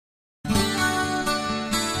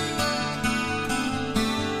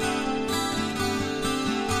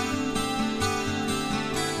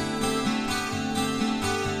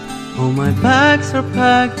All my bags are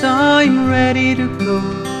packed, I'm ready to go.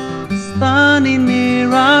 Standing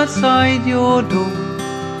near outside your door.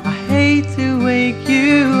 I hate to wake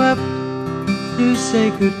you up to say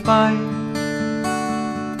goodbye,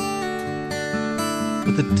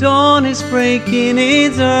 but the dawn is breaking,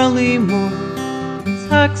 it's early morn.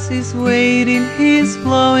 Taxi's waiting, he's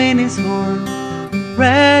blowing his horn.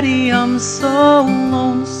 Ready, I'm so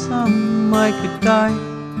lonesome I could die.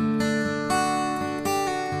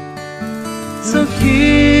 So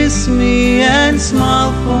kiss me and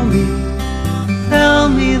smile for me. Tell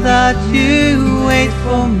me that you wait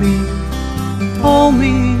for me. Hold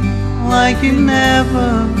me like you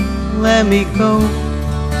never let me go.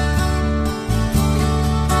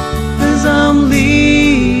 'Cause I'm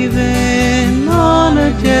leaving on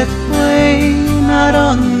a jet plane. I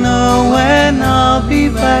don't know when I'll be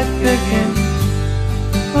back again.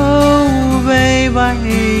 Oh babe, I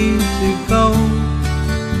hate to go.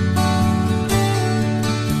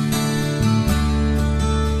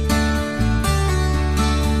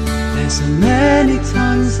 So many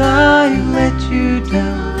times I've let you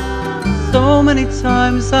down. So many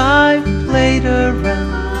times I've played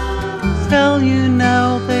around. Tell you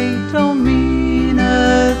now they don't mean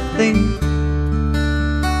a thing.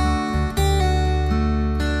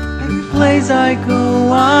 Every place I go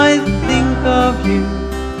I think of you.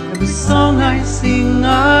 Every song I sing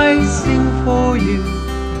for you.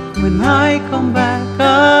 When I come back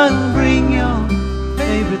I'll bring your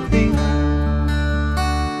favorite thing.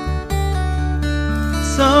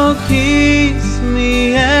 So kiss me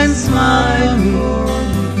and smile for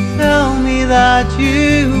me. Tell me that you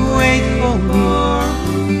wait for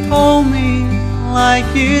me. Hold me like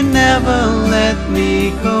you never let me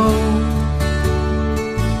go.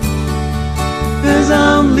 'Cause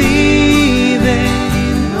I'm leaving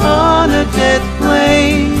on a jet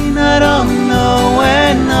plane. I don't know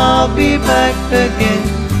when I'll be back again.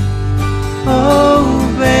 Oh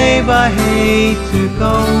babe, I hate to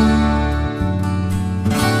go.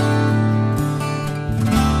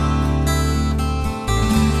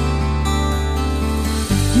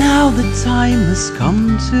 Now the time has come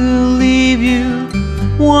to leave you.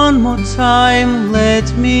 One more time, let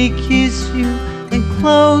me kiss you. Then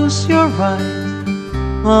close your eyes,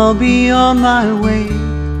 I'll be on my way.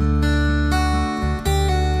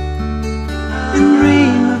 And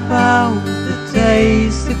dream about the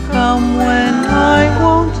days to come when I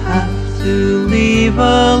won't have to leave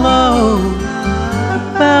alone.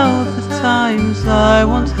 About the times I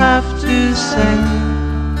won't have to say.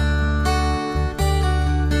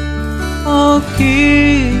 Oh,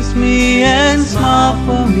 kiss me and smile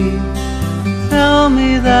for me. Tell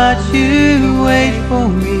me that you wait for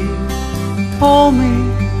me. Hold me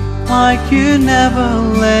like you never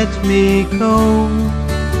let me go.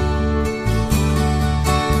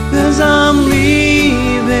 'Cause I'm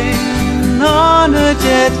leaving on a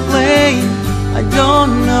jet plane. I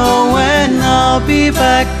don't know when I'll be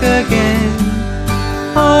back again.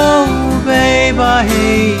 Oh babe, I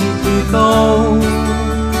hate to go.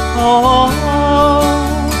 Oh,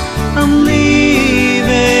 I'm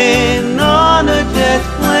leaving on a jet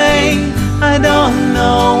plane. I don't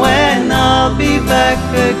know when I'll be back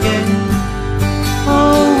again.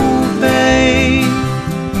 Oh babe,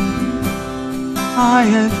 I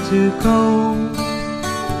have to go.